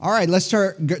All right, let's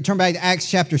turn back to Acts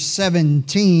chapter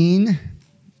 17.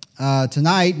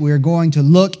 Tonight we're going to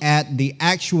look at the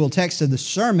actual text of the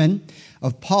sermon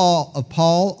of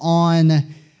Paul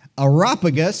on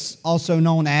Areopagus, also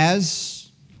known as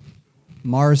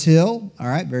Mars Hill. All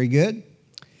right, very good.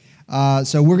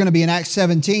 So we're going to be in Acts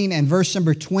 17 and verse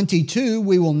number 22.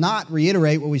 We will not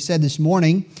reiterate what we said this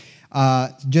morning,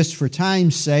 just for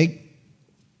time's sake.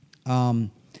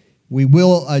 We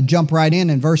will jump right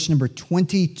in verse number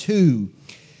 22.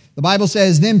 The Bible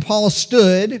says, Then Paul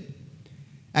stood,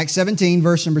 Acts 17,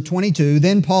 verse number 22,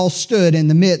 Then Paul stood in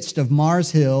the midst of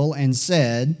Mars Hill and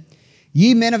said,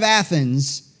 Ye men of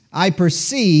Athens, I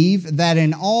perceive that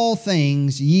in all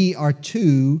things ye are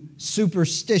too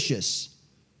superstitious.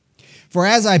 For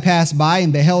as I passed by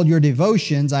and beheld your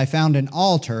devotions, I found an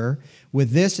altar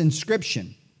with this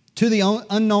inscription, To the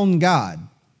unknown God.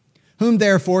 Whom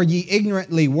therefore ye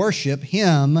ignorantly worship,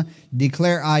 him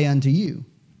declare I unto you.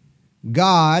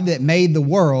 God that made the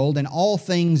world and all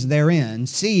things therein,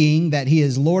 seeing that he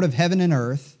is Lord of heaven and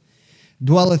earth,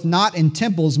 dwelleth not in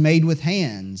temples made with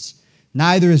hands,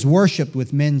 neither is worshipped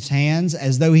with men's hands,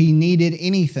 as though he needed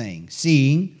anything,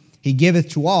 seeing he giveth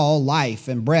to all life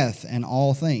and breath and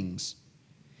all things.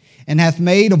 And hath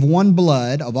made of one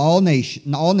blood of all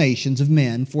nations of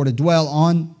men, for to dwell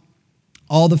on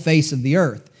all the face of the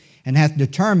earth, and hath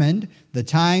determined the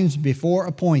times before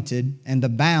appointed and the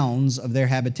bounds of their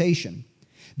habitation,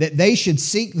 that they should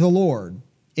seek the Lord,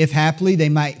 if haply they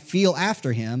might feel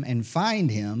after him and find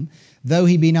him, though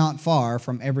he be not far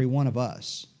from every one of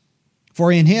us.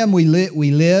 For in him we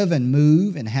live and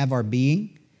move and have our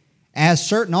being, as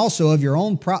certain also of your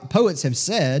own poets have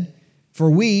said,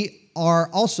 for we are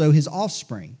also his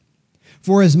offspring.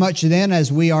 For as much then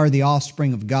as we are the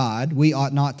offspring of God, we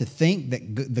ought not to think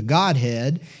that the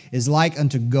Godhead is like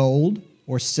unto gold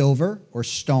or silver or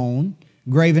stone,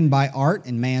 graven by art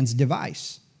and man's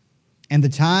device. And the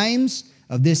times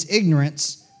of this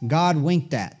ignorance God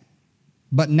winked at,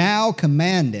 but now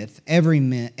commandeth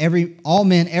all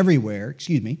men everywhere,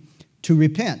 to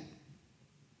repent.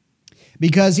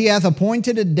 Because he hath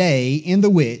appointed a day in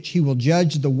the which he will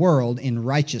judge the world in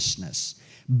righteousness,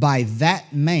 by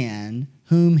that man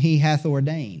whom he hath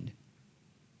ordained,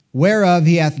 whereof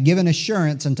he hath given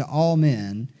assurance unto all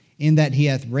men, in that he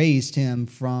hath raised him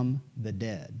from the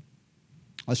dead.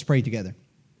 Let's pray together.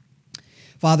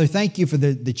 Father, thank you for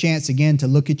the chance again to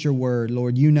look at your word.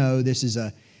 Lord, you know this is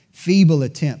a feeble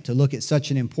attempt to look at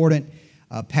such an important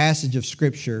passage of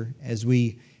Scripture as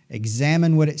we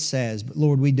examine what it says. But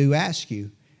Lord, we do ask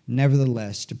you,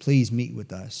 nevertheless, to please meet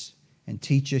with us and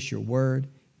teach us your word.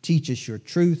 Teach us your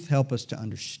truth. Help us to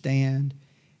understand.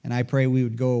 And I pray we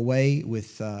would go away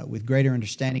with greater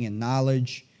understanding and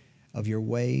knowledge of your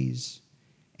ways.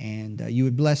 And you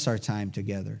would bless our time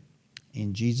together.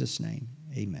 In Jesus' name,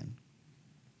 amen.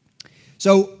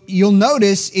 So you'll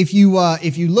notice if you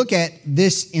look at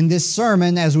this in this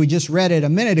sermon, as we just read it a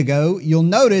minute ago, you'll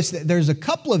notice that there's a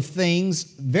couple of things,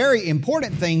 very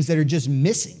important things, that are just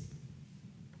missing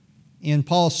in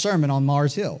Paul's sermon on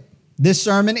Mars Hill. This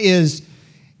sermon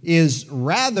is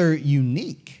rather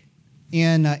unique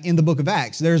in the book of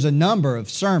Acts. There's a number of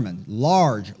sermons,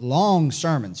 large, long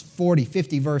sermons, 40,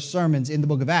 50 verse sermons in the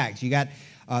book of Acts. You got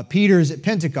Peter's at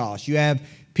Pentecost. You have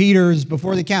Peter's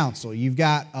before the council. You've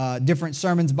got different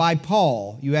sermons by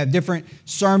Paul. You have different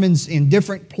sermons in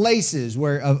different places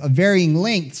where of varying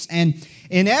lengths. And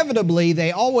inevitably,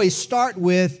 they always start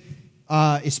with,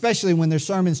 especially when they're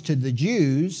sermons to the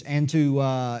Jews and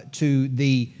to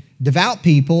the devout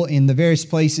people in the various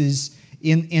places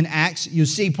in Acts, you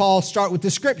see Paul start with the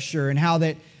Scripture and how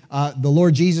that the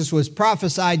Lord Jesus was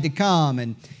prophesied to come,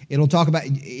 and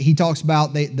he talks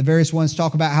about the various ones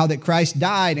talk about how that Christ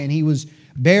died and he was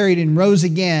buried and rose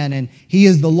again, and he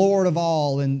is the Lord of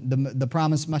all, and the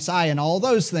promised Messiah, and all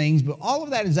those things. But all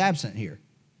of that is absent here.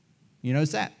 You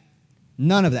notice that?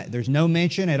 None of that. There's no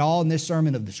mention at all in this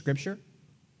sermon of the Scripture.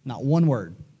 Not one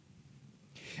word.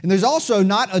 And there's also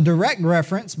not a direct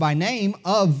reference by name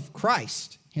of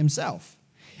Christ himself.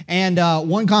 And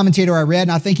one commentator I read,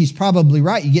 and I think he's probably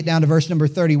right, you get down to verse number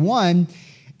 31,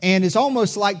 and it's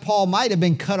almost like Paul might have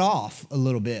been cut off a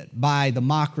little bit by the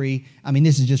mockery. I mean,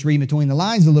 this is just reading between the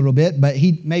lines a little bit, but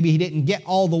maybe he didn't get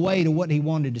all the way to what he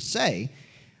wanted to say.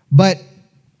 But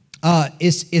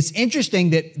it's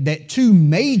interesting that two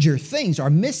major things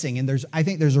are missing, and I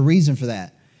think there's a reason for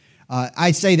that.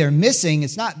 I say they're missing.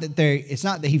 It's not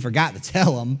that he forgot to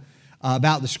tell them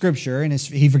about the Scripture, and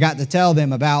he forgot to tell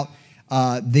them about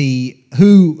this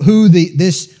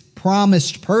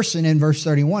promised person in verse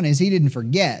 31 is. He didn't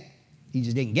forget. He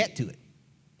just didn't get to it.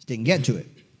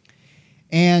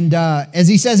 And as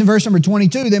he says in verse number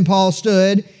 22, then Paul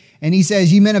stood and he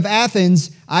says, "Ye men of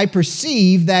Athens, I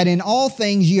perceive that in all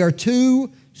things ye are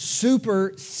too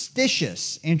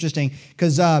superstitious." Interesting,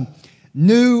 because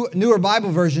newer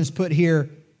Bible versions put here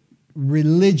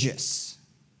religious.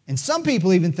 And some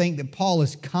people even think that Paul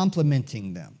is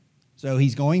complimenting them. So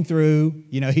he's going through,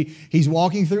 he's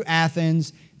walking through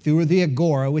Athens, through the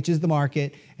Agora, which is the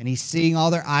market, and he's seeing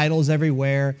all their idols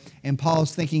everywhere. And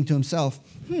Paul's thinking to himself,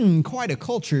 quite a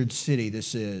cultured city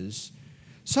this is.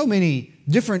 So many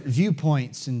different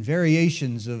viewpoints and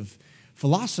variations of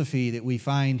philosophy that we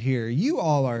find here. You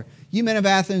men of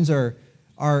Athens are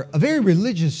a very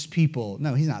religious people.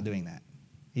 No, he's not doing that.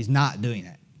 He's not doing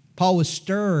that. Paul was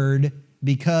stirred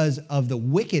because of the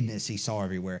wickedness he saw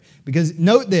everywhere. Because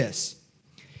note this,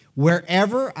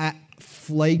 wherever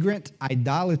flagrant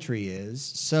idolatry is,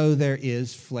 so there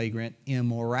is flagrant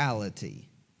immorality.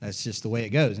 That's just the way it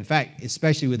goes. In fact,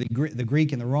 especially with the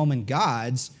Greek and the Roman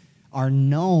gods are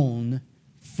known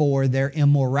for their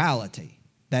immorality.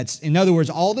 That's, in other words,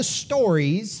 all the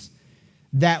stories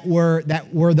that were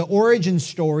the origin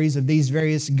stories of these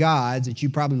various gods that you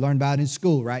probably learned about in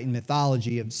school, right? In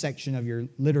mythology, a section of your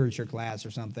literature class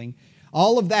or something.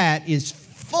 All of that is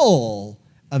full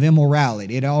of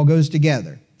immorality. It all goes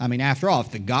together. I mean, after all,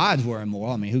 if the gods were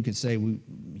immoral, who could say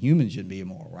humans should be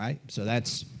immoral, right? So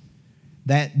that's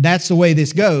the way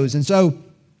this goes. And so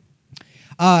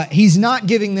he's not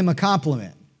giving them a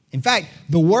compliment. In fact,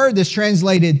 the word that's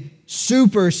translated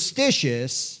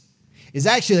superstitious is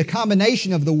actually a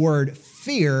combination of the word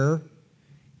fear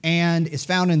and is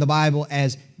found in the Bible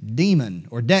as demon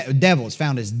or devil. It's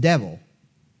found as devil.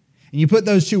 And you put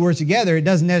those two words together, it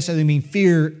doesn't necessarily mean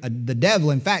fear the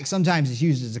devil. In fact, sometimes it's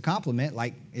used as a compliment,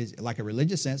 like a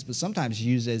religious sense, but sometimes it's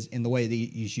used as in the way that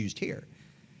it's used here.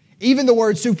 Even the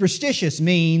word superstitious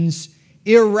means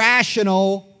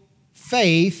irrational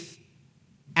faith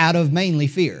out of mainly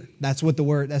fear. That's what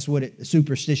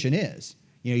superstition is.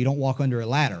 You don't walk under a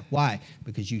ladder. Why?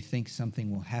 Because you think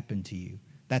something will happen to you.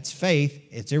 That's faith.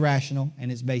 It's irrational,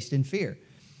 and it's based in fear.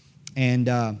 And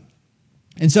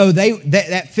so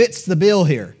that fits the bill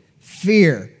here.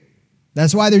 Fear.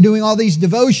 That's why they're doing all these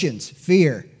devotions.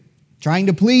 Fear. Trying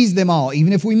to please them all,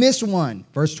 even if we miss one.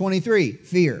 Verse 23,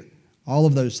 fear. All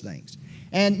of those things.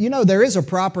 And there is a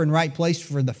proper and right place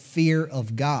for the fear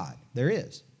of God. There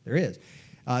is.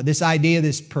 This idea,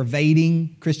 this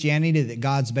pervading Christianity, that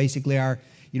God's basically our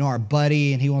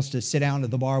buddy, and He wants to sit down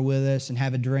at the bar with us and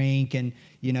have a drink, and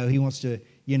He wants to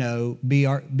be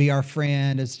our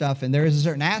friend and stuff. And there is a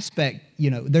certain aspect,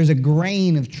 there's a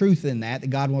grain of truth in that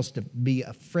God wants to be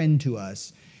a friend to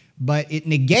us, but it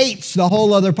negates the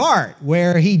whole other part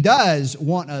where He does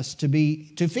want us to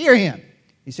fear Him.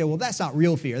 You say, well, that's not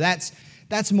real fear.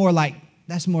 That's more like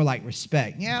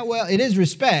respect. Yeah, well, it is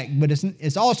respect, but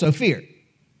it's also fear.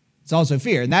 It's also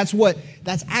fear. And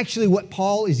that's actually what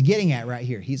Paul is getting at right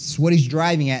here. It's what he's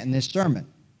driving at in this sermon.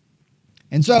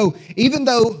 And so, even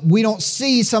though we don't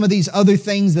see some of these other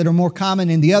things that are more common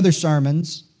in the other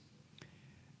sermons,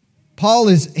 Paul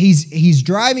he's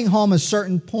driving home a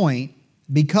certain point,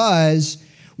 because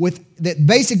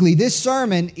basically this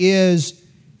sermon is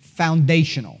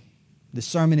foundational. The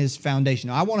sermon is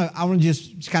foundational. I want to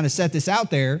just kind of set this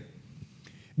out there,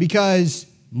 because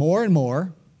more and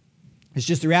more, it's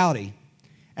just the reality.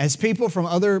 As people from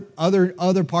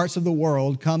other parts of the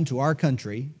world come to our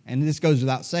country, and this goes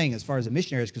without saying as far as a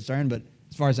missionary is concerned, but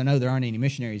as far as I know, there aren't any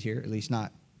missionaries here, at least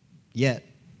not yet.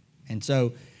 And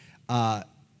so,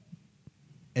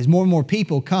 as more and more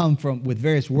people come with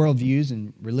various worldviews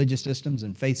and religious systems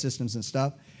and faith systems and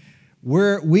stuff,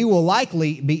 we will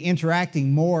likely be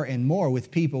interacting more and more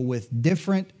with people with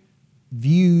different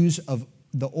views of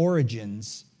the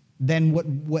origins than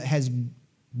what has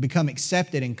become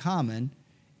accepted and common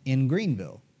in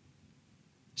Greenville.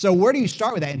 So where do you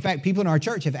start with that? In fact, people in our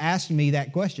church have asked me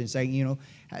that question, saying,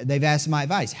 they've asked my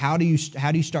advice. How do you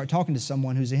start talking to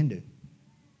someone who's a Hindu?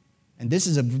 And this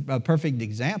is a perfect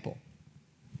example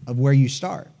of where you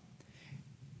start.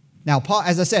 Now, Paul,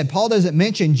 as I said, Paul doesn't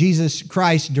mention Jesus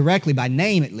Christ directly by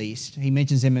name, at least. He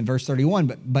mentions him in verse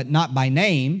 31, but not by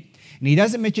name. And he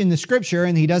doesn't mention the Scripture,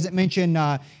 and he doesn't mention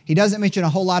a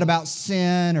whole lot about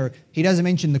sin, or he doesn't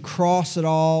mention the cross at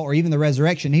all, or even the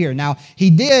resurrection here. Now,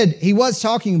 he was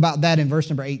talking about that in verse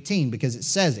number 18, because it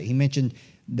says it. He mentioned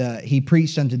he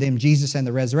preached unto them Jesus and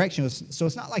the resurrection, so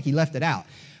it's not like he left it out.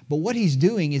 But what he's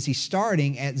doing is he's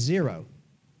starting at zero.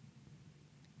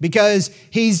 Because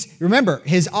remember,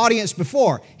 his audience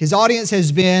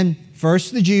has been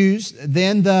first the Jews,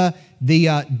 then the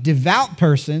devout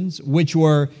persons, which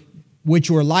were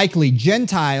likely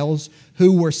Gentiles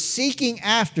who were seeking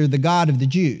after the God of the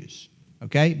Jews.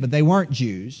 okay? But they weren't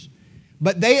Jews.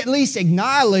 But they at least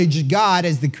acknowledged God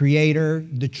as the creator,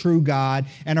 the true God,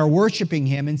 and are worshiping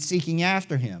him and seeking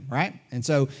after him, right? And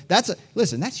so that's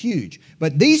huge.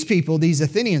 But these people, these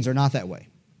Athenians, are not that way.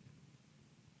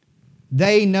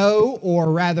 They know,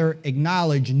 or rather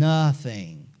acknowledge,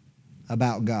 nothing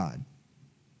about God.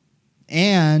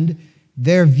 And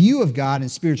their view of God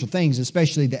and spiritual things,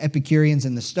 especially the Epicureans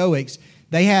and the Stoics,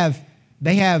 they have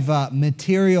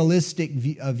materialistic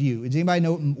view. Does anybody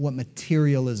know what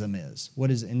materialism is?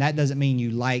 What is it? And that doesn't mean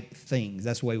you like things.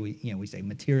 That's the way we say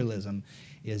materialism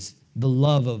is the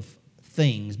love of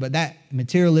things. But that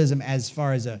materialism, as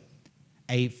far as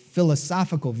a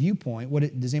philosophical viewpoint,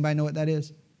 does anybody know what that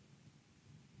is?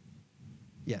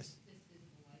 Yes.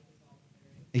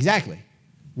 Exactly.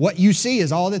 What you see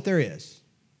is all that there is.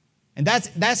 And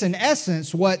that's in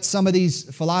essence what some of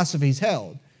these philosophies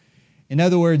held. In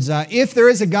other words, if there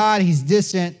is a God, he's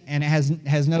distant and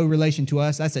has no relation to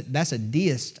us. That's a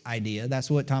deist idea. That's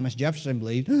what Thomas Jefferson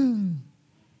believed.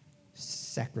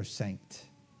 Sacrosanct.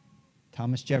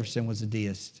 Thomas Jefferson was a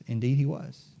deist. Indeed, he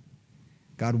was.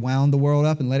 God wound the world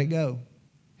up and let it go.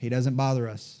 He doesn't bother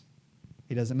us.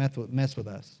 He doesn't mess with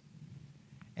us.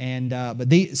 And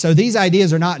so these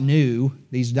ideas are not new.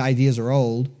 These ideas are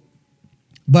old.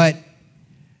 But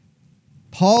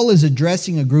Paul is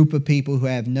addressing a group of people who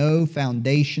have no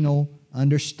foundational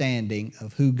understanding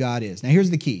of who God is. Now, here's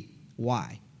the key.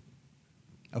 Why?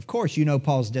 Of course, you know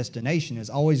Paul's destination is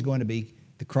always going to be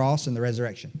the cross and the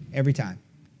resurrection. Every time.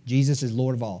 Jesus is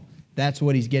Lord of all. That's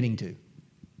what he's getting to.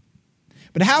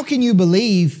 But how can you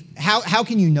believe, how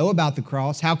can you know about the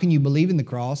cross? How can you believe in the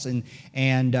cross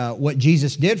and what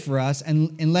Jesus did for us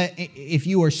if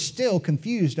you are still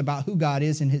confused about who God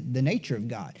is and the nature of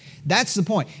God? That's the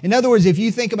point. In other words, if you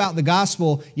think about the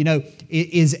gospel, and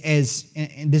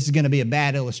this is going to be a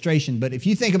bad illustration, but if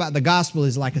you think about the gospel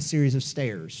as like a series of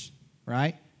stairs,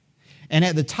 right? And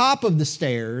at the top of the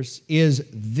stairs is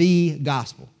the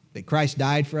gospel, that Christ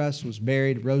died for us, was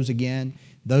buried, rose again.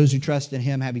 Those who trust in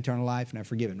him have eternal life and are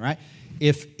forgiven, right?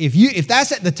 If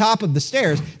that's at the top of the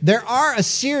stairs, there are a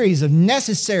series of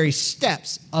necessary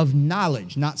steps of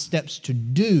knowledge, not steps to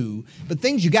do, but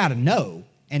things you got to know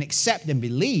and accept and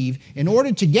believe in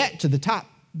order to get to the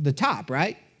top,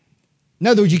 right? In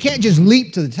other words, you can't just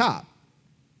leap to the top.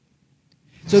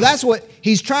 So that's what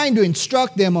he's trying to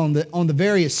instruct them on the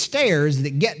various stairs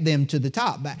that get them to the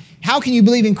top. But how can you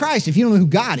believe in Christ if you don't know who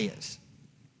God is?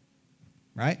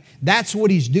 Right? That's what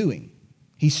he's doing.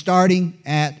 He's starting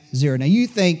at zero. Now we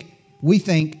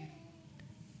think,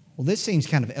 well, this seems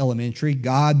kind of elementary.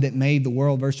 God that made the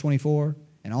world, verse 24,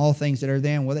 and all things that are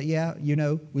there. Well, yeah,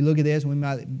 we look at this and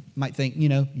we might think,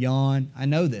 yawn, I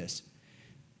know this.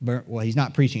 But, well, he's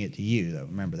not preaching it to you, though.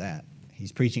 Remember that.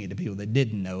 He's preaching it to people that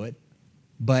didn't know it.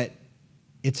 But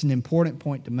it's an important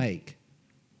point to make.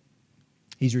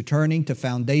 He's returning to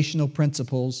foundational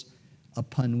principles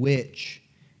upon which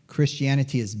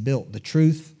Christianity is built. The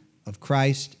truth of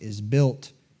Christ is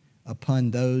built upon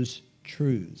those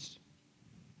truths.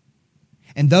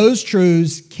 And those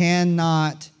truths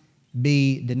cannot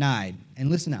be denied. And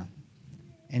listen now.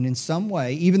 And in some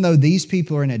way, even though these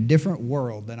people are in a different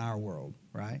world than our world,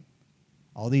 right?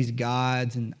 All these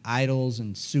gods and idols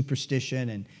and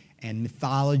superstition and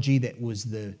mythology that was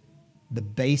the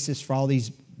basis for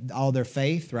all their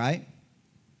faith, right?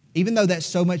 Even though that's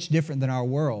so much different than our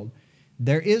world,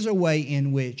 there is a way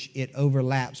in which it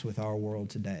overlaps with our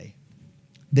world today.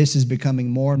 This is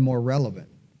becoming more and more relevant.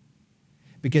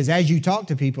 Because as you talk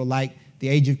to people like the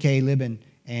age of Caleb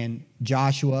and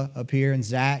Joshua up here and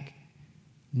Zach,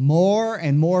 more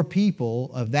and more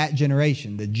people of that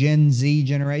generation, the Gen Z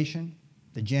generation,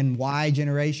 the Gen Y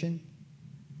generation,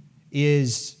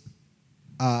 is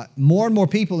more and more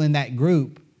people in that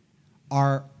group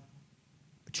are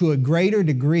to a greater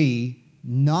degree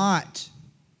not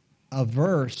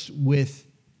averse with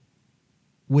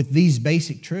these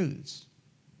basic truths.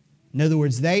 In other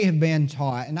words, they have been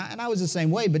taught, and I was the same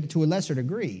way, but to a lesser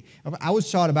degree. I was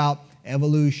taught about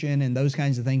evolution and those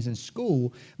kinds of things in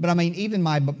school, but even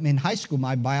in high school,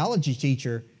 my biology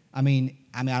teacher, I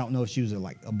don't know if she was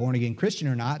a born-again Christian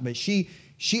or not, but she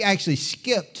actually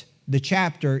skipped the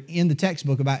chapter in the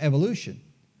textbook about evolution.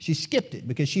 She skipped it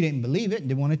because she didn't believe it and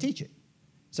didn't want to teach it.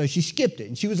 So she skipped it,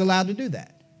 and she was allowed to do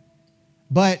that.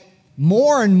 But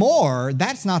more and more,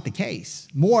 that's not the case.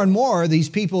 More and more, these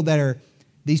people that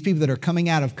are coming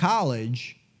out of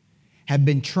college have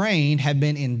been trained, have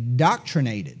been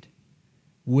indoctrinated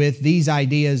with these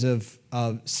ideas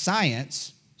of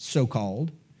science,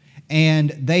 so-called, and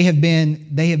they have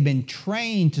been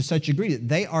trained to such a degree that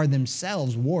they are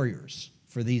themselves warriors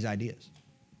for these ideas.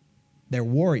 They're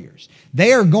warriors.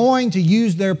 They are going to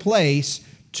use their place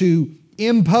to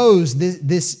impose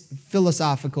this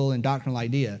philosophical and doctrinal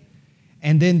idea.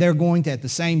 And then they're going to, at the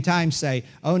same time, say,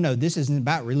 oh no, this isn't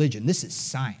about religion. This is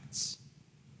science.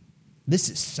 This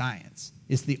is science.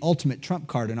 It's the ultimate trump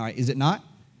card tonight, is it not?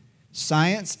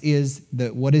 Science is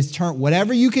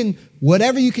whatever you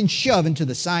can shove into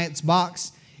the science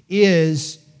box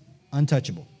is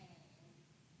untouchable.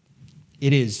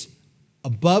 It is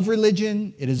above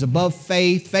religion. It is above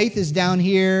faith. Faith is down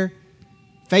here.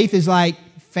 Faith is like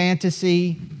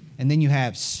fantasy. And then you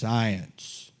have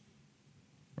science.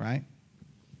 Right?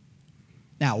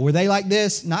 Now, were they like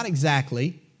this? Not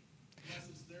exactly.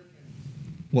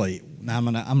 Well, now I'm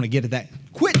gonna get to that.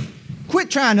 Quit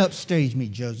trying to upstage me,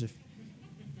 Joseph.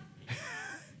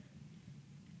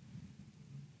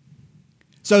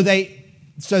 So they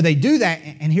do that,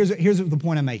 and here's the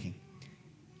point I'm making.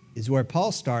 Is where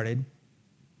Paul started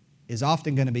is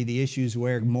often going to be the issues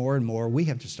where more and more we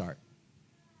have to start.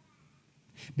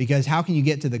 Because how can you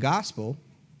get to the gospel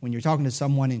when you're talking to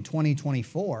someone in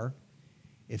 2024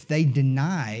 if they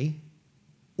deny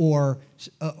or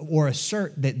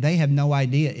assert that they have no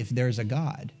idea if there's a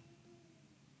God?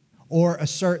 Or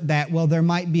assert that, well, there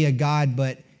might be a God,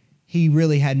 but he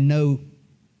really had no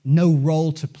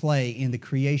role to play in the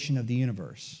creation of the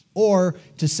universe. Or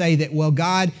to say that, well,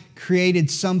 God created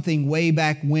something way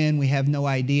back when, we have no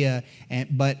idea,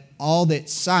 but all that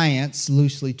science,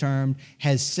 loosely termed,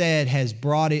 has said has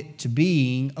brought it to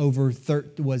being over,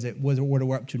 what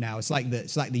we're up to now? It's like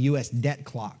the U.S. debt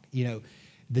clock. You know,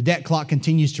 the debt clock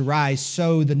continues to rise,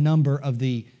 so the number of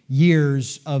the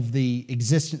years of the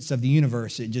existence of the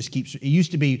universe, it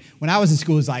used to be, when I was in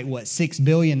school, it was like, 6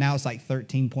 billion, now it's like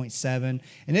 13.7,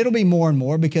 and it'll be more and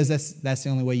more because that's the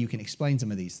only way you can explain some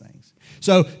of these things.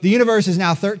 So the universe is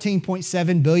now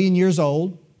 13.7 billion years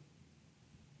old,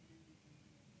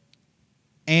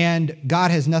 and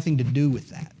God has nothing to do with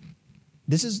that.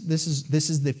 This is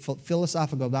the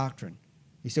philosophical doctrine.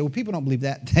 You say, well, people don't believe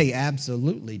that. They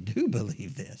absolutely do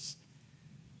believe this.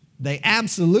 They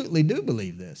absolutely do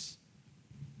believe this.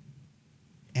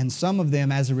 And some of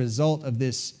them, as a result of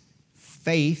this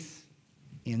faith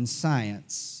in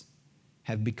science,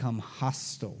 have become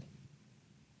hostile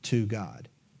to God.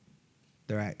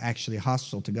 They're actually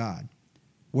hostile to God.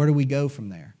 Where do we go from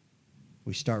there?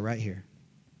 We start right here.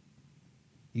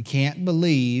 You can't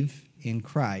believe in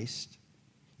Christ.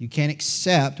 You can't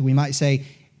accept, we might say,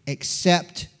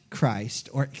 accept Christ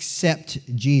or accept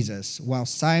Jesus while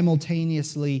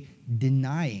simultaneously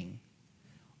denying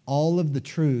all of the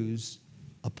truths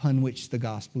upon which the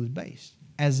gospel is based.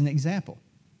 As an example,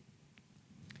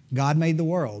 God made the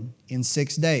world in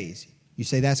 6 days. You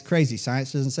say that's crazy.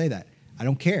 Science doesn't say that. I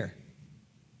don't care.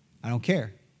 I don't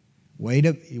care.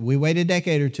 We wait a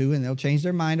decade or two and they'll change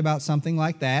their mind about something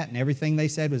like that, and everything they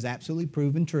said was absolutely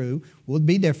proven true will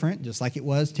be different, just like it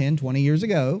was 10, 20 years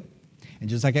ago. And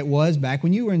just like it was back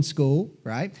when you were in school,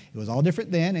 right? It was all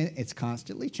different then, and it's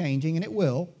constantly changing, and it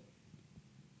will.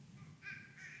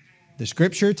 The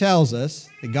Scripture tells us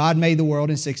that God made the world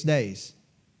in 6 days.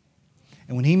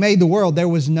 And when He made the world, there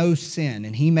was no sin.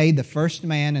 And He made the first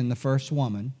man and the first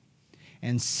woman.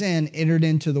 And sin entered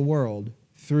into the world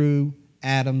through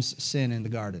Adam's sin in the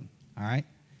garden. All right?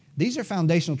 These are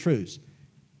foundational truths.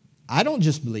 I don't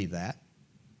just believe that.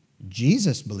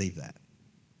 Jesus believed that.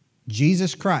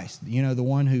 Jesus Christ, the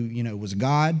one who, was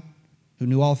God, who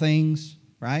knew all things,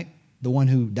 right? The one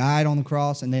who died on the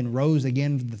cross and then rose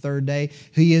again the third day.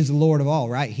 He is the Lord of all,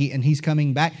 right? He's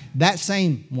coming back. That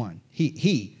same one,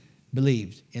 he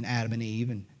believed in Adam and Eve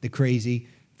and the crazy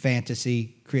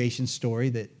fantasy creation story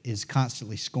that is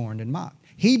constantly scorned and mocked.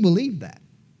 He believed that.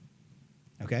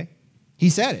 Okay? He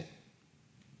said it.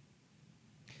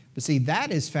 But see,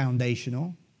 that is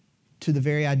foundational to the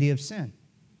very idea of sin.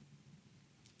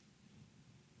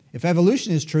 If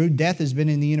evolution is true, death has been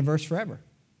in the universe forever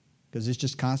because it's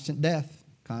just constant death,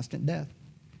 constant death.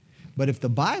 But if the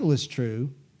Bible is true,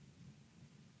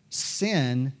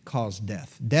 sin caused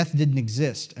death. Death didn't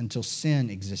exist until sin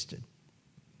existed.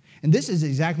 And this is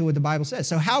exactly what the Bible says.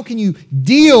 So how can you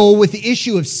deal with the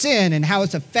issue of sin and how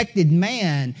it's affected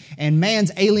man and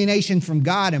man's alienation from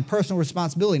God and personal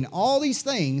responsibility and all these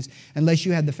things unless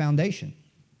you have the foundation?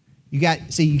 You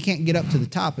can't get up to the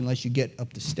top unless you get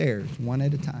up the stairs one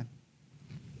at a time.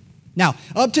 Now,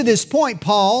 up to this point,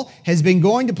 Paul has been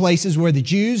going to places where the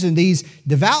Jews and these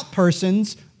devout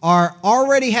persons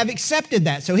already have accepted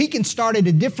that. So he can start at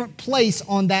a different place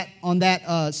on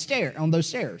those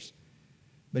stairs.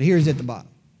 But here's at the bottom.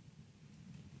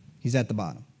 He's at the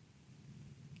bottom.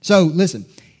 So listen,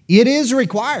 it is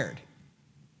required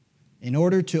in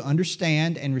order to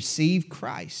understand and receive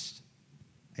Christ,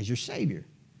 as your Savior.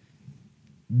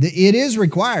 It is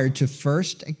required to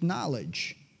first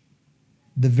acknowledge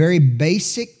the very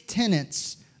basic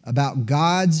tenets about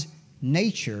God's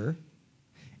nature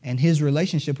and His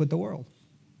relationship with the world.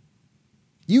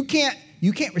 You can't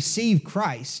receive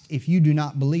Christ if you do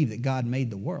not believe that God made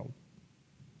the world.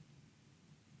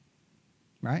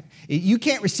 Right? You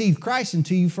can't receive Christ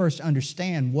until you first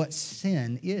understand what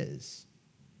sin is.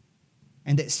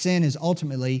 And that sin is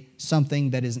ultimately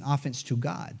something that is an offense to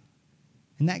God.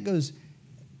 And that goes,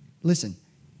 listen,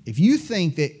 if you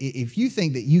think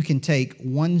that you can take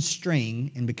one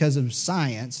string and because of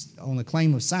science, on the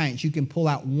claim of science, you can pull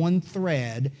out one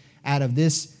thread out of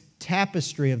this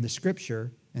tapestry of the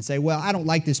Scripture and say, well, I don't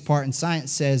like this part and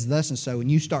science says thus and so,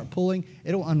 and you start pulling,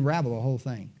 it'll unravel the whole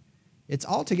thing. It's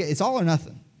all or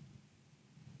nothing.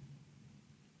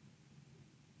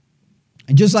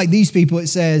 And just like these people, it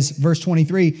says, verse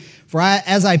 23, for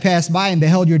as I passed by and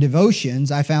beheld your devotions,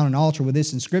 I found an altar with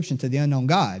this inscription to the unknown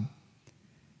God.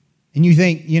 And you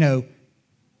think,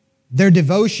 their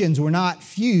devotions were not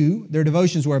few, their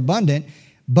devotions were abundant,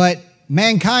 but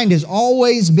mankind has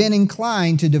always been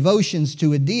inclined to devotions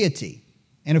to a deity.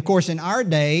 And of course, in our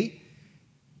day,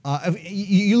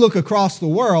 you look across the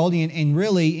world, and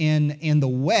really in the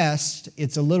West,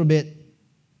 it's a little bit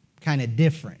kind of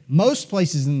different. Most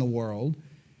places in the world,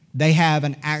 they have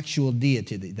an actual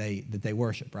deity that they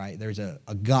worship, right? There's a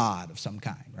god of some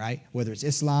kind, right? Whether it's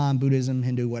Islam, Buddhism,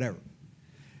 Hindu, whatever.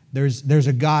 There's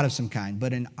a god of some kind.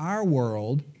 But in our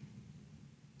world,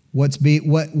 what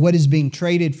is being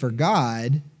traded for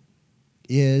God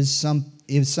is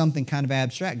something kind of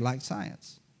abstract, like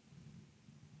science.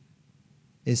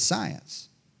 Is science.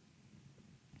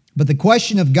 But the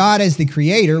question of God as the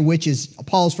creator, which is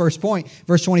Paul's first point,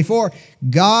 verse 24,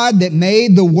 God that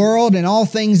made the world and all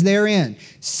things therein,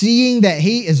 seeing that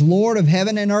He is Lord of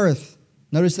heaven and earth.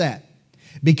 Notice that.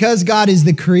 Because God is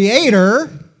the creator,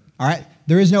 all right,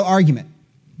 there is no argument.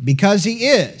 Because He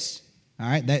is. All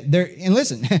right, and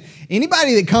listen,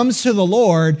 anybody that comes to the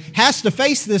Lord has to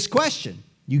face this question.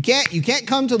 You can't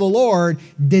come to the Lord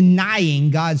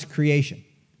denying God's creation.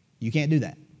 You can't do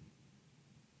that.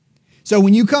 So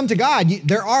when you come to God,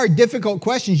 there are difficult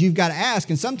questions you've got to ask,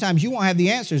 and sometimes you won't have the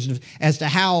answers as to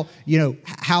how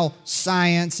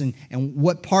science and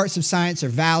what parts of science are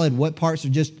valid, what parts are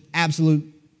just absolute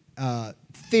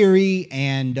theory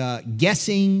and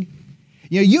guessing.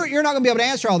 You're not going to be able to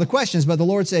answer all the questions, but the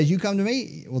Lord says, you come to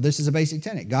me. Well, this is a basic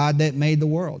tenet. God that made the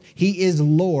world. He is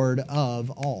Lord of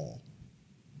all.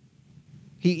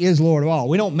 He is Lord of all.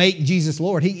 We don't make Jesus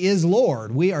Lord. He is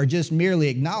Lord. We are just merely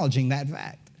acknowledging that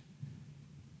fact.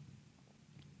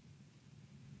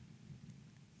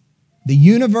 The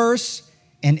universe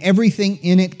and everything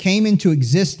in it came into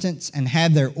existence and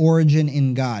had their origin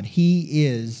in God. He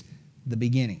is the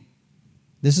beginning.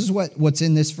 This is what's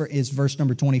in this is verse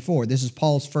number 24. This is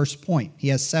Paul's first point. He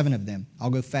has 7 of them. I'll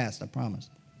go fast, I promise.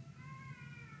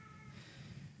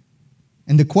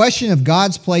 And the question of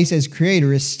God's place as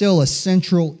creator is still a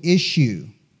central issue.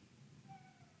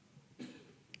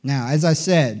 Now, as I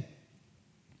said,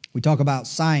 we talk about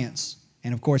science.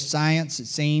 And of course, science, it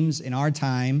seems, in our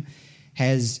time,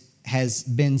 has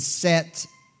been set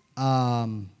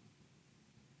in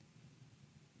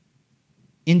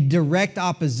direct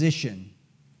opposition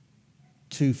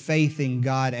to faith in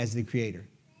God as the creator.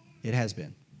 It has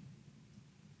been.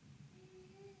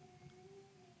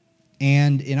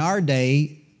 And in our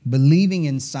day, believing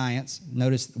in science,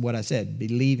 notice what I said,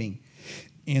 believing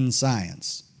in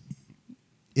science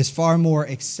is far more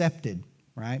accepted,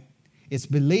 right? It's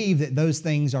believed that those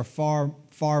things are far,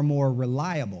 far more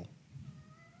reliable.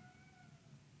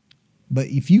 But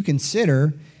if you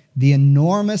consider the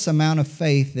enormous amount of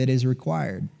faith that is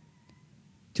required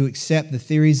to accept the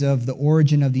theories of the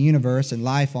origin of the universe and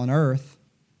life on earth,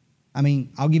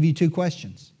 I'll give you 2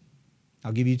 questions.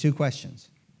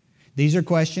 These are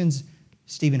questions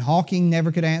Stephen Hawking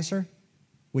never could answer,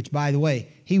 which, by the way,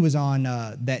 he was on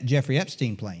that Jeffrey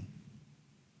Epstein plane.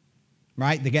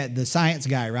 Right? The science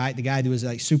guy, right? The guy that was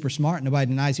like super smart. Nobody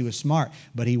denies he was smart,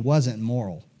 but he wasn't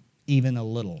moral, even a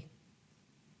little.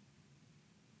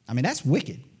 That's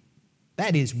wicked.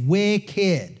 That is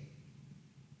wicked.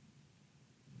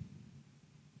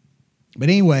 But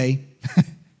anyway,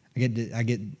 I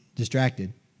get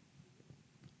distracted.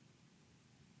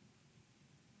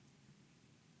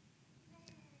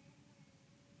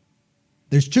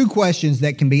 There's 2 questions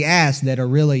that can be asked that are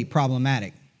really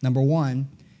problematic. Number 1,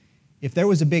 if there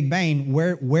was a Big Bang,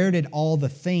 where did all the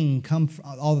things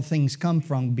come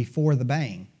from before the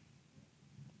bang?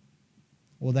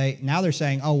 Well, now they're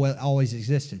saying, it always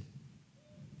existed.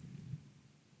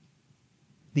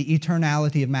 the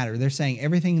eternality of matter. They're saying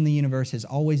everything in the universe has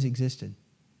always existed.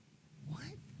 What?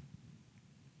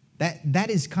 That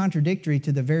is contradictory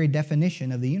to the very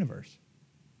definition of the universe,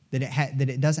 that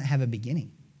it doesn't have a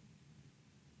beginning.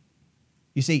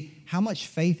 You see, how much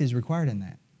faith is required in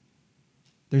that?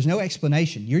 There's no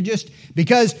explanation. You're just,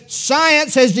 because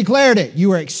science has declared it,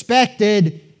 you are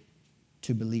expected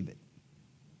to believe it.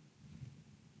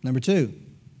 Number 2,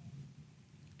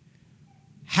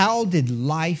 how did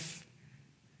life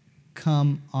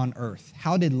come on earth?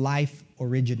 How did life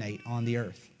originate on the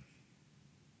earth?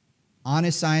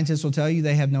 Honest scientists will tell you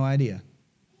they have no idea.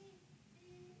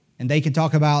 And they can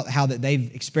talk about how that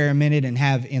they've experimented and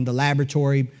have in the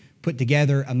laboratory put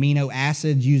together amino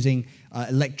acids using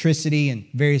electricity and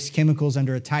various chemicals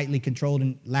under a tightly controlled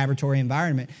laboratory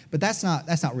environment. But that's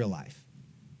not real life.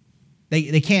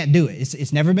 They can't do it.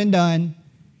 It's never been done.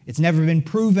 It's never been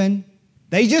proven.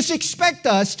 They just expect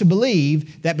us to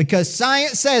believe that because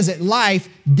science says it, life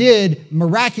did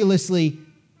miraculously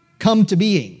come to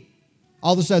being.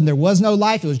 All of a sudden, there was no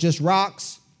life. It was just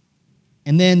rocks.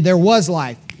 And then there was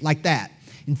life like that.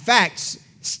 In fact,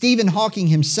 Stephen Hawking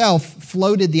himself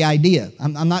floated the idea.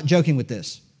 I'm not joking with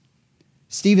this.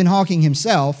 Stephen Hawking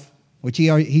himself, which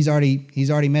he's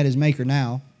already met his maker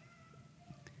now,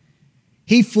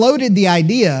 he floated the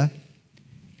idea,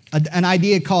 an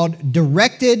idea called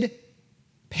directed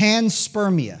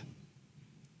panspermia.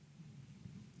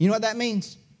 You know what that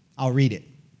means? I'll read it.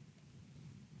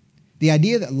 The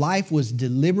idea that life was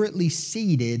deliberately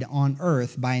seeded on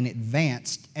earth by an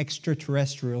advanced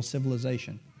extraterrestrial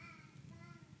civilization.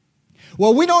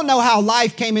 Well, we don't know how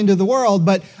life came into the world,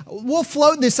 but we'll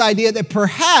float this idea that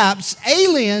perhaps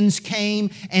aliens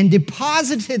came and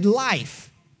deposited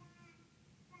life,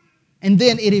 and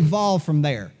then it evolved from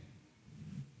there.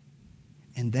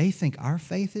 And they think our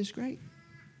faith is great.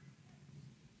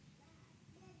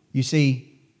 You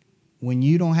see, when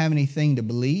you don't have anything to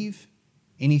believe,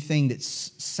 anything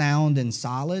that's sound and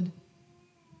solid,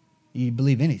 you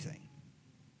believe anything.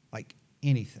 Like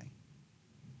anything.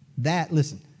 That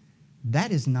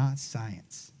is not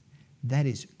science. That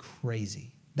is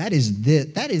crazy. That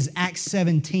is Acts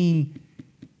 17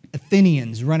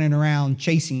 Athenians running around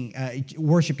chasing,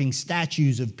 worshiping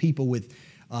statues of people with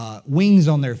wings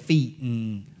on their feet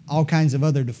and all kinds of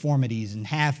other deformities and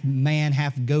half man,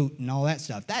 half goat and all that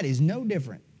stuff. That is no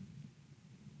different.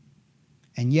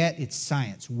 And yet it's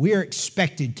science. We're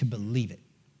expected to believe it.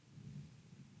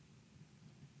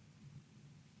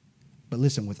 But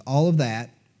listen, with all of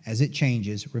that, as it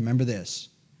changes, remember this.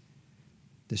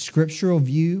 The scriptural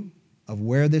view of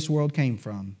where this world came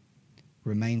from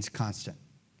remains constant.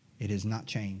 It has not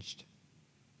changed.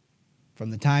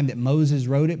 From the time that Moses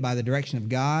wrote it by the direction of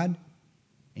God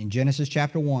in Genesis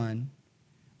chapter 1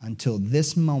 until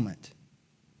this moment,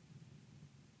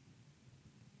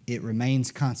 it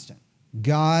remains constant.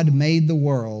 God made the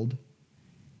world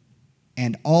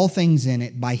and all things in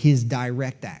it by His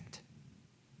direct act.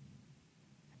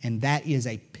 And that is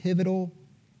a pivotal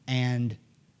and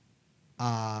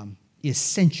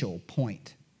essential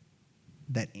point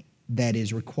that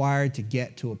is required to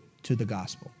get to the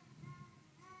gospel.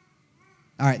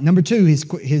 All right, number 2,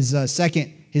 his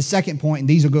second point, and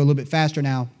these will go a little bit faster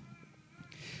now.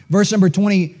 Verse number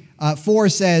 24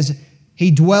 says, He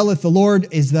is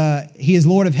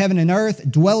Lord of heaven and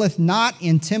earth, dwelleth not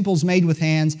in temples made with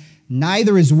hands,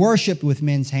 neither is worshipped with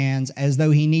men's hands, as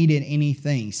though He needed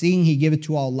anything, seeing He giveth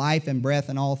to all life and breath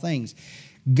and all things.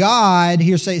 God,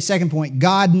 here's the second point,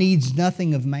 God needs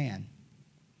nothing of man.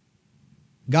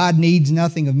 God needs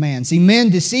nothing of man. See, men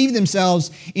deceive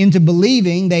themselves into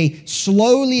believing, they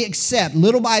slowly accept,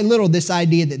 little by little, this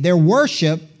idea that their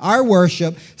worship, our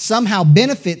worship, somehow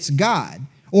benefits God,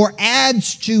 or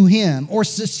adds to Him, or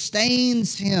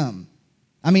sustains Him.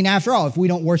 I mean, after all, if we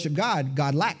don't worship God,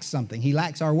 God lacks something. He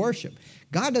lacks our worship.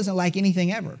 God doesn't lack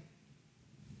anything ever.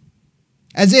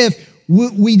 As if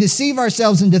we deceive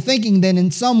ourselves into thinking that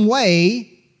in some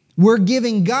way we're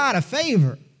giving God a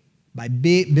favor by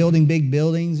building big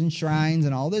buildings and shrines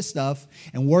and all this stuff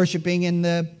and worshiping in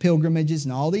the pilgrimages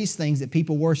and all these things that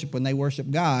people worship when they worship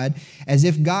God, as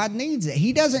if God needs it.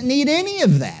 He doesn't need any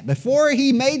of that. Before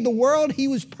He made the world, He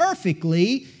was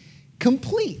perfectly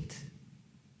complete.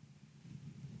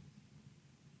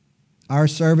 Our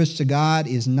service to God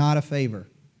is not a favor.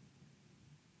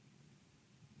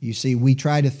 You see,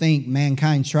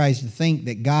 mankind tries to think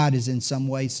that God is in some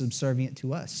way subservient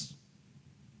to us.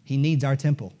 He needs our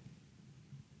temple.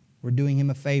 We're doing Him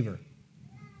a favor.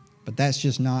 But that's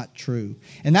just not true.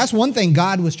 And that's one thing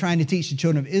God was trying to teach the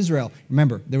children of Israel.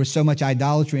 Remember, there was so much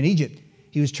idolatry in Egypt.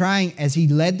 He was trying, as He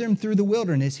led them through the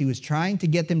wilderness, He was trying to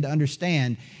get them to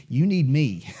understand, you need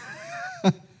me.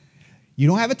 You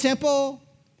don't have a temple.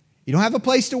 You don't have a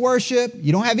place to worship.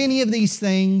 You don't have any of these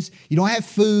things. You don't have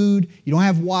food. You don't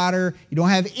have water. You don't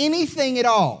have anything at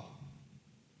all.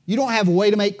 You don't have a way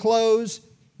to make clothes.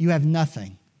 You have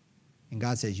nothing. And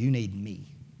God says, you need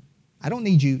me. I don't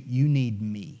need you. You need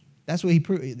me. That's what he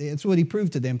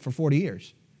proved to them for 40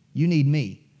 years. You need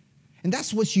me. And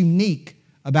that's what's unique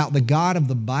about the God of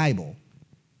the Bible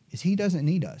is he doesn't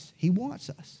need us. He wants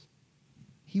us.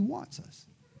 He wants us.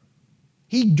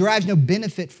 He derives no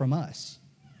benefit from us.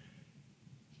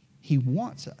 He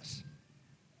wants us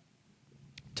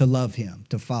to love him,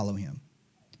 to follow him.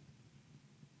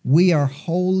 We are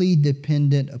wholly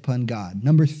dependent upon God.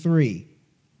 Number 3,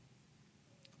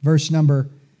 verse number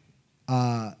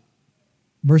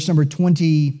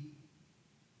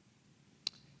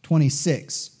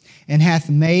 26.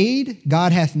 And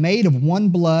God hath made of one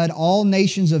blood all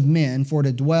nations of men for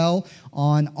to dwell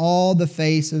on all the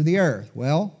face of the earth.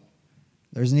 Well,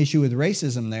 there's an issue with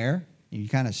racism there. You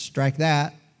kind of strike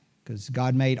that because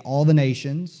God made all the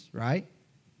nations, right,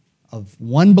 of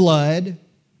one blood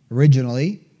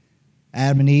originally.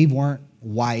 Adam and Eve weren't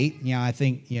white. I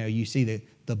think, you see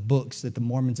the books that the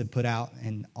Mormons have put out,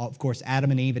 and of course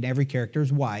Adam and Eve and every character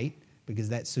is white because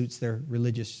that suits their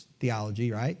religious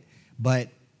theology, right? But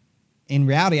in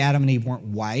reality, Adam and Eve weren't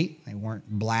white, they weren't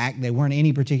black, they weren't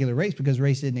any particular race because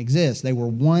race didn't exist. They were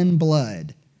one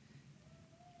blood.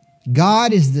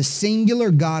 God is the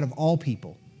singular God of all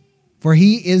people, for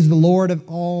he is the Lord of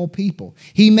all people.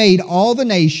 He made all the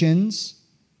nations,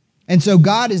 and so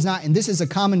God is not, and this is a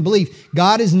common belief,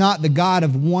 God is not the God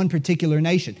of one particular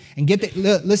nation. And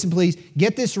listen please,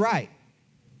 get this right.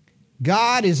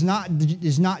 God is not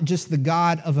just the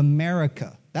God of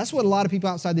America. That's what a lot of people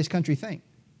outside this country think.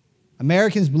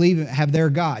 Americans have their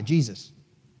God, Jesus.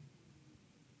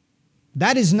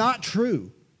 That is not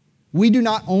true. We do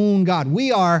not own God.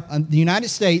 We are, the United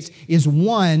States is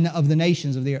one of the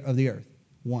nations of the earth.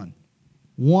 One.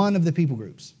 One of the people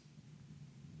groups.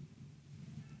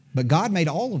 But God made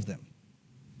all of them.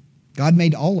 God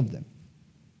made all of them.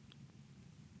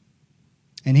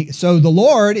 And so the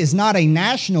Lord is not a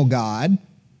national God.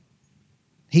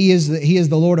 He is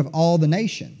the Lord of all the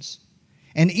nations.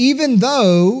 And even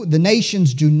though the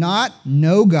nations do not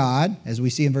know God, as we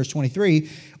see in verse 23,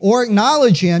 or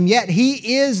acknowledge him, yet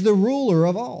he is the ruler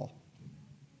of all.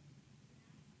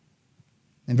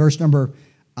 In verse number,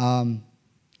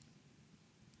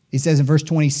 he says in verse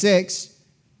 26,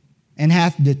 and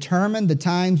hath determined the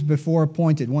times before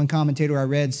appointed. One commentator I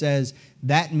read says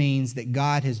that means that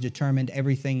God has determined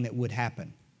everything that would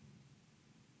happen.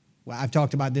 Well, I've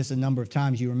talked about this a number of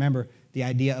times. You remember the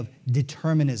idea of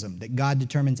determinism, that God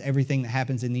determines everything that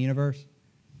happens in the universe.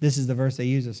 This is the verse they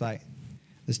use. It's like,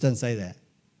 this doesn't say that.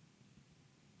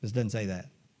 This doesn't say that.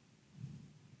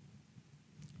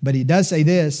 But he does say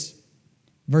this,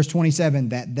 verse 27,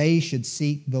 that they should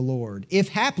seek the Lord. If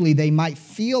haply they might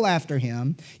feel after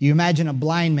him. You imagine a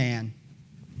blind man,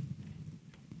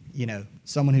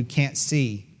 someone who can't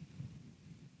see,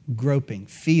 groping,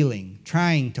 feeling,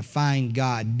 trying to find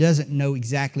God, doesn't know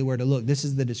exactly where to look. This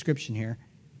is the description here.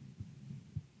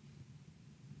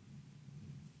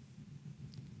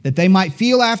 That they might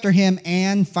feel after him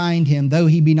and find him, though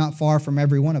he be not far from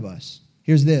every one of us.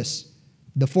 Here's this,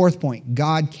 the fourth point,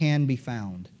 God can be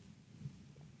found.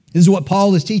 This is what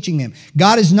Paul is teaching them.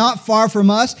 God is not far from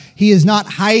us. He is not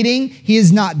hiding. He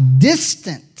is not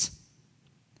distant.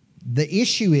 The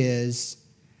issue is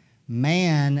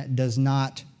man does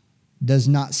not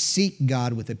seek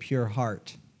God with a pure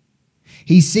heart.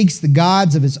 He seeks the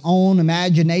gods of his own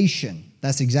imagination.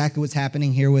 That's exactly what's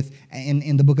happening here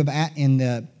in the book of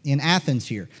in Athens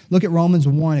here. Look at Romans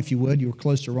 1 if you would. You were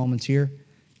close to Romans here.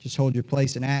 Just hold your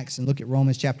place in Acts and look at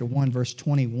Romans chapter 1 verse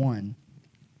 21.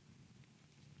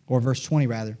 Or verse 20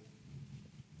 rather.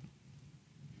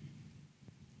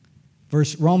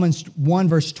 Romans 1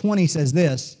 verse 20 says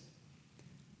this,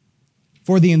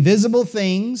 for the invisible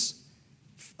things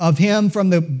of him from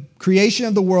the creation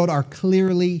of the world are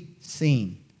clearly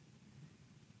seen,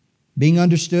 being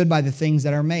understood by the things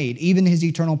that are made, even his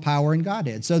eternal power and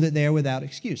Godhead, so that they are without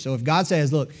excuse. So if God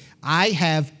says, look, I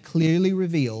have clearly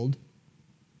revealed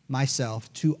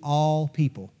myself to all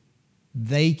people,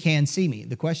 they can see me.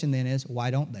 The question then is,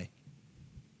 why don't they?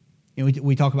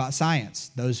 We talk about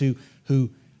science, those who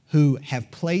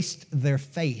have placed their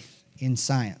faith in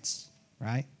science,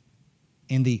 right?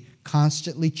 In the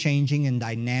constantly changing and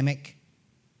dynamic,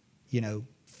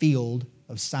 field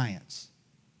of science.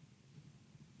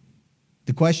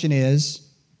 The question is,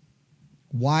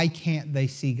 why can't they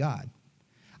see God?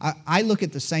 I look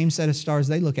at the same set of stars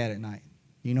they look at night.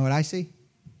 You know what I see?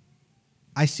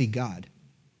 I see God,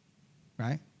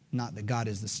 right? Not that God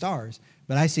is the stars,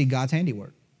 but I see God's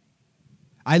handiwork.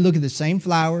 I look at the same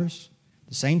flowers,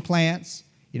 the same plants.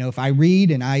 If I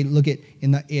read and I look at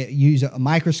use a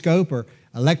microscope or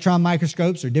electron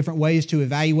microscopes or different ways to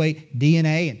evaluate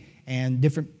DNA and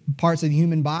different parts of the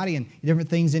human body and different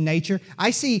things in nature,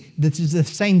 I see this is the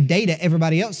same data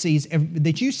everybody else sees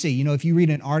that you see. If you read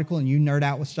an article and you nerd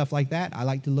out with stuff like that, I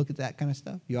like to look at that kind of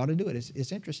stuff. You ought to do it.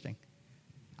 It's interesting.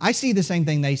 I see the same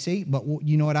thing they see, but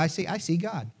you know what I see? I see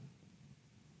God.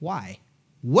 Why?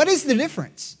 What is the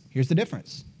difference? Here's the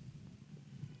difference.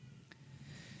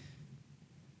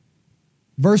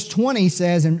 Verse 20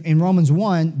 says in Romans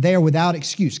 1, they are without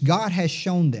excuse. God has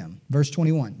shown them, verse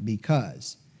 21,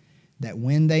 because that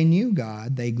when they knew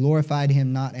God, they glorified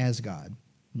him not as God,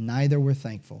 neither were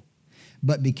thankful,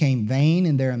 but became vain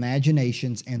in their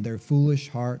imaginations, and their foolish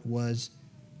heart was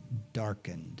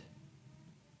darkened.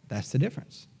 That's the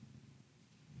difference.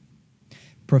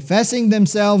 Professing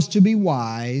themselves to be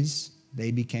wise,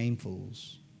 they became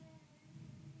fools.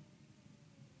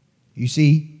 You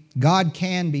see, God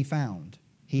can be found.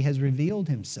 He has revealed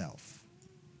himself.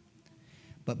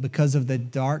 But because of the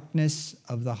darkness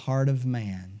of the heart of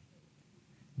man,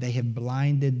 they have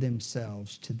blinded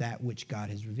themselves to that which God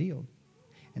has revealed.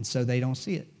 And so they don't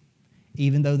see it,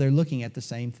 even though they're looking at the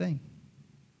same thing.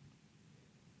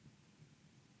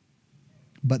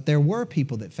 But there were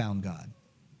people that found God.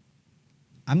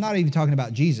 I'm not even talking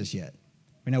about Jesus yet.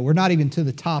 We're not even to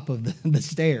the top of the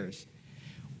stairs.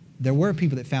 There were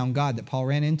people that found God that Paul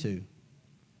ran into.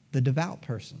 The devout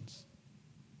persons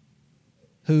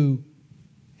who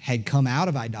had come out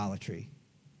of idolatry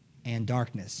and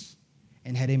darkness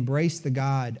and had embraced the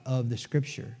God of the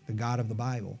Scripture, the God of the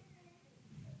Bible.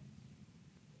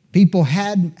 People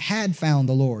had found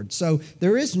the Lord. So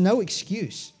there is no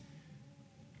excuse.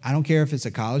 I don't care if it's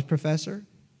a college professor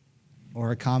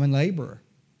or a common laborer.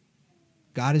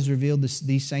 God has revealed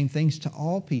these same things to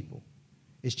all people.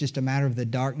 It's just a matter of the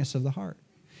darkness of the heart.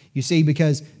 You see,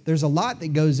 because there's a lot that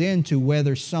goes into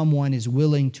whether someone is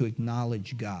willing to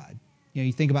acknowledge God.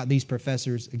 You think about these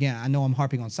professors. Again, I know I'm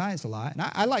harping on science a lot, and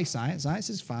I like science. Science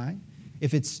is fine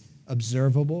if it's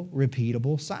observable,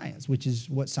 repeatable science, which is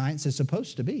what science is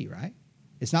supposed to be, right?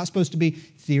 It's not supposed to be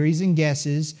theories and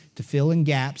guesses to fill in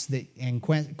gaps and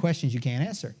questions you can't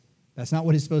answer. That's not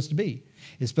what it's supposed to be.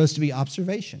 It's supposed to be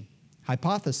observation,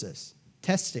 hypothesis,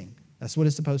 testing. That's what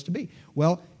it's supposed to be.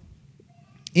 Well,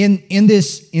 in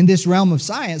this realm of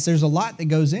science, there's a lot that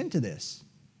goes into this.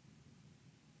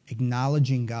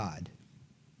 Acknowledging God.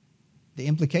 The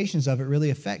implications of it really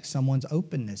affect someone's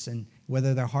openness and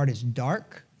whether their heart is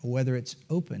dark or whether it's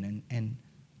open and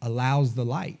allows the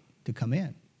light to come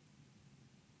in.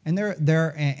 And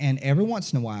and every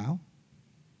once in a while,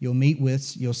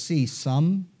 you'll see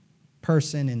some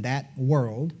person in that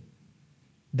world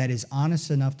that is honest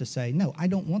enough to say, no, I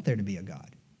don't want there to be a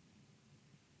God.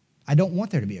 I don't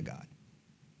want there to be a God.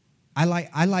 I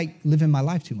like living my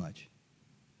life too much.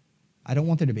 I don't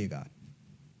want there to be a God.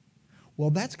 Well,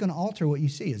 that's going to alter what you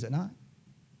see, is it not?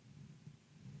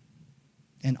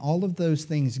 And all of those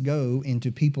things go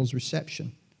into people's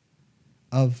reception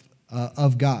of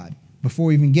God before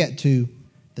we even get to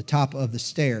the top of the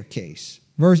staircase.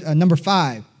 Verse number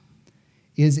 5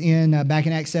 is back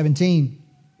in Acts 17.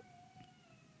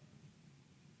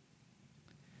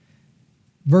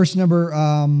 Verse number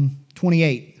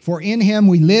 28. For in him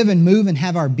we live and move and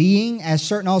have our being, as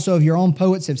certain also of your own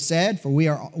poets have said, for we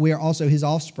are also his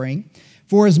offspring.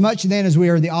 For as much then as we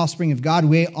are the offspring of God,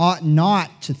 we ought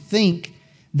not to think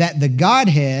that the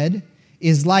Godhead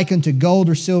is like unto gold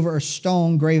or silver or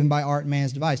stone graven by art and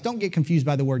man's device. Don't get confused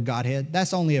by the word Godhead.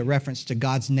 That's only a reference to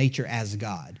God's nature as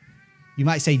God. You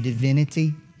might say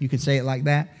divinity. You could say it like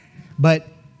that. But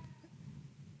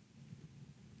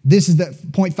this is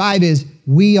point 5 is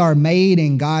we are made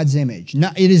in God's image.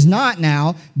 Now, it is not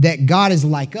now that God is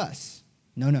like us.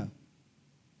 No.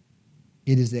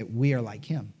 It is that we are like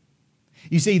him.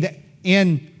 You see that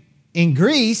in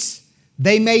Greece,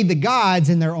 they made the gods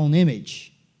in their own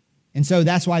image. And so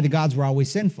that's why the gods were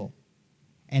always sinful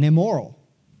and immoral.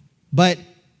 But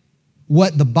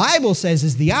what the Bible says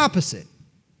is the opposite,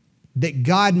 that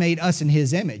God made us in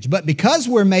his image. But because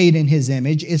we're made in his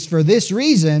image, it's for this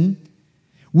reason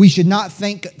we should not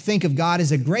think of God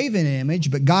as a graven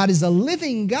image, but God is a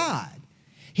living God.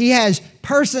 He has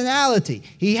personality.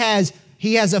 He has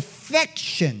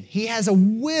affection. He has a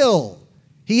will.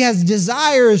 He has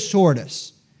desires toward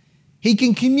us. He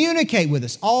can communicate with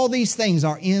us. All these things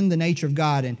are in the nature of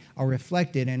God and are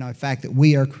reflected in the fact that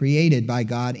we are created by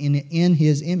God in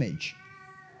his image.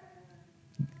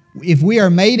 If we are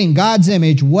made in God's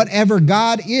image, whatever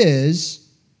God is,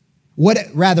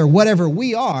 whatever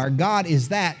we are, God is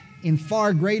that in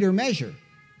far greater measure,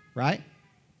 right?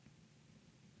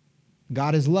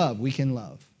 God is love. We can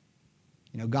love.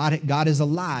 God is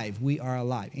alive. We are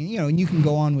alive. And you can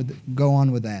go on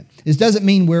with that. This doesn't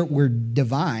mean we're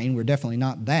divine. We're definitely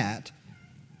not that.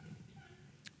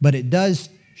 But it does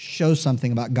show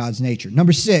something about God's nature.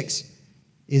 Number 6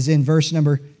 is in verse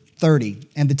number 30.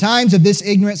 And the times of this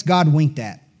ignorance God winked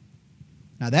at.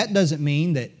 Now that doesn't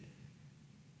mean that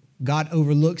God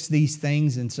overlooks these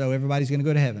things and so everybody's going to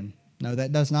go to heaven. No,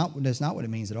 that's not what it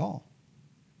means at all.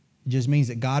 It just means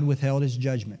that God withheld his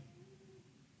judgment,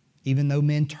 even though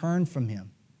men turned from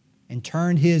him and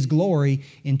turned his glory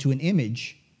into an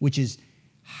image which is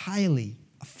highly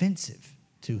offensive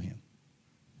to him.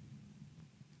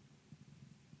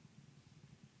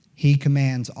 He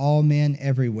commands all men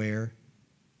everywhere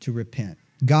to repent.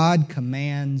 God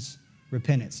commands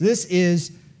repentance. This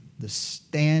is the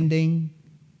standing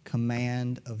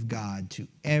command of God to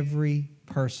every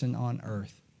person on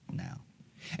earth now.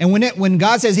 And when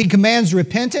God says he commands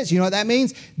repentance, you know what that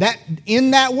means? That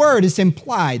in that word it's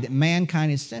implied that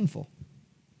mankind is sinful.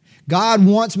 God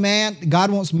wants man,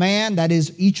 that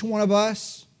is each one of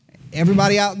us,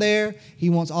 everybody out there, he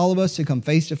wants all of us to come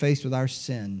face to face with our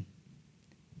sin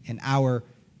and our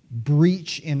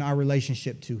breach in our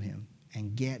relationship to him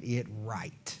and get it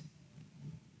right.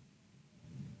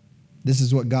 This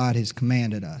is what God has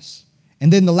commanded us.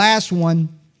 And then the last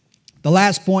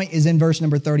point is in verse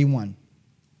number 31.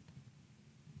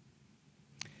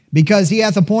 Because he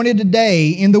hath appointed a day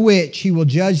in the which he will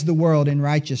judge the world in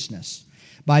righteousness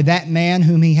by that man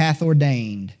whom he hath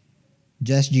ordained,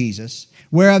 just Jesus,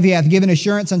 whereof he hath given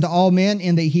assurance unto all men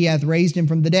in that he hath raised him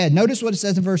from the dead. Notice what it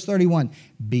says in verse 31.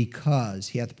 Because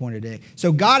he hath appointed a day.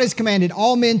 So God has commanded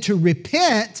all men to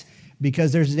repent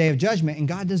because there's a day of judgment, and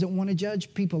God doesn't want to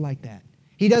judge people like that.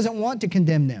 He doesn't want to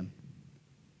condemn them.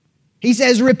 He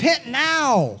says, repent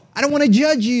now. I don't want to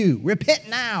judge you. Repent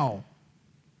now.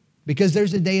 Because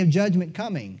there's a day of judgment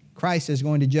coming. Christ is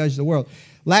going to judge the world.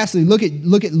 Lastly, look at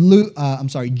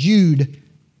Jude,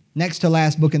 next to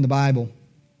last book in the Bible.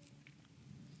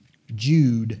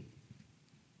 Jude,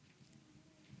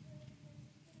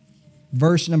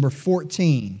 verse number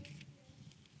 14.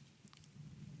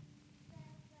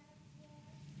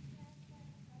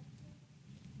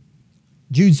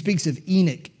 Jude speaks of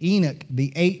Enoch. Enoch,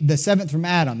 the seventh from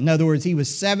Adam. In other words, he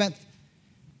was seventh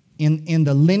in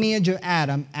the lineage of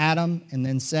Adam, and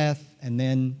then Seth, and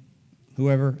then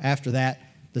whoever after that.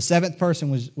 The seventh person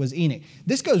was Enoch.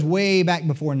 This goes way back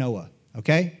before Noah,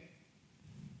 okay?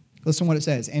 Listen to what it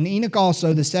says. And Enoch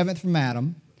also, the seventh from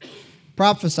Adam,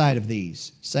 prophesied of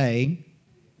these, saying,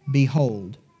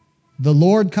 Behold, the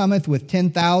Lord cometh with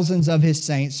 10,000s of his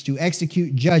saints to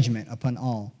execute judgment upon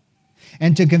all,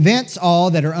 and to convince all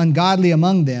that are ungodly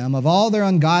among them of all their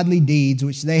ungodly deeds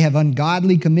which they have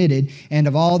ungodly committed, and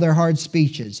of all their hard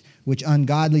speeches which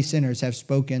ungodly sinners have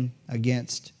spoken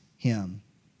against him.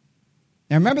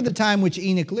 Now remember the time which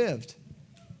Enoch lived.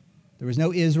 There was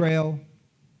no Israel.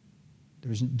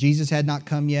 Jesus had not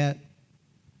come yet.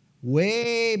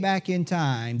 Way back in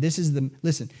time, this is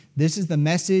the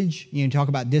message. You talk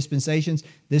about dispensations.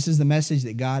 This is the message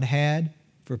that God had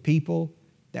for people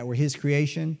that were his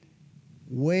creation.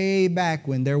 Way back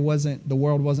when the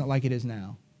world wasn't like it is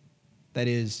now. That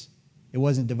is, it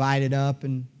wasn't divided up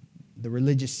and the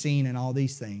religious scene and all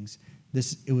these things.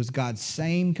 It was God's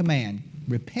same command.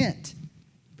 Repent,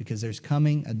 because there's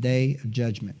coming a day of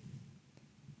judgment.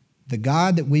 The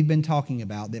God that we've been talking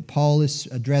about, that Paul is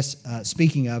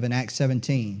speaking of in Acts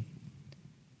 17,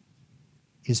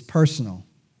 is personal.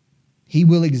 He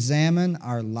will examine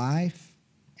our life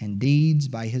and deeds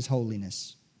by his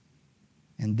holiness.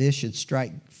 And this should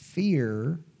strike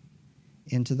fear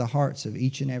into the hearts of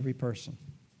each and every person.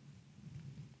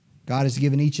 God has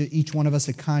given each one of us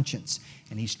a conscience,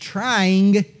 and he's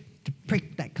trying to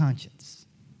prick that conscience,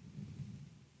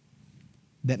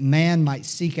 that man might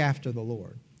seek after the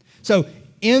Lord. So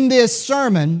in this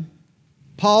sermon,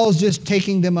 Paul's just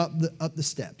taking them up the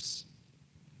steps,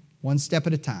 one step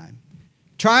at a time,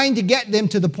 trying to get them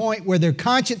to the point where their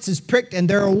conscience is pricked and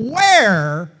they're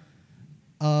aware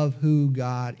of who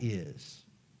God is.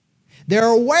 They're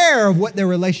aware of what their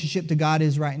relationship to God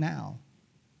is right now.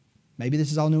 Maybe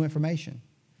this is all new information,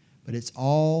 but it's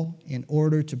all in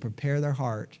order to prepare their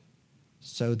heart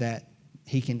so that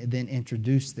he can then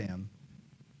introduce them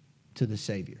to the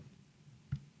Savior.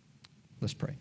 Let's pray.